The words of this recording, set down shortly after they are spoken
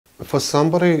For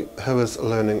somebody who is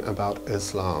learning about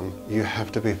Islam, you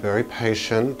have to be very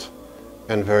patient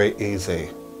and very easy.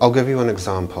 I'll give you an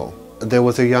example. There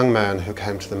was a young man who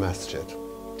came to the masjid.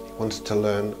 He wanted to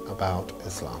learn about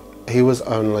Islam. He was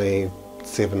only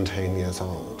 17 years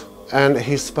old. And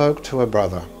he spoke to a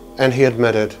brother, and he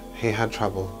admitted he had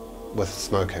trouble with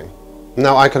smoking.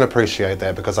 Now I can appreciate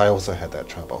that because I also had that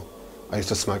trouble. I used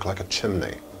to smoke like a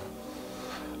chimney.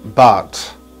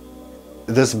 But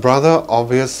this brother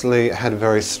obviously had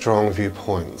very strong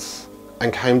viewpoints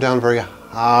and came down very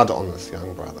hard on this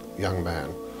young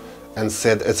man, and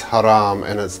said it's haram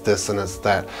and it's this and it's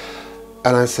that.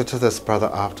 And I said to this brother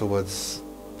afterwards,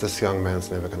 this young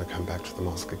man's never going to come back to the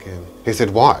mosque again. He said,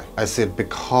 why? I said,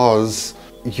 because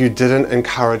you didn't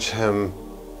encourage him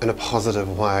in a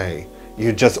positive way.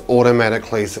 You just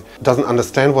automatically doesn't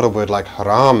understand what a word like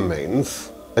haram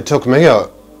means. It took me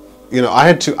I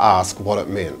had to ask what it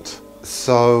meant.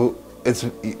 So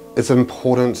it's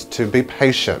important to be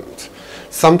patient.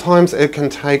 Sometimes it can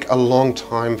take a long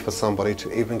time for somebody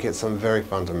to even get some very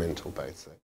fundamental basics.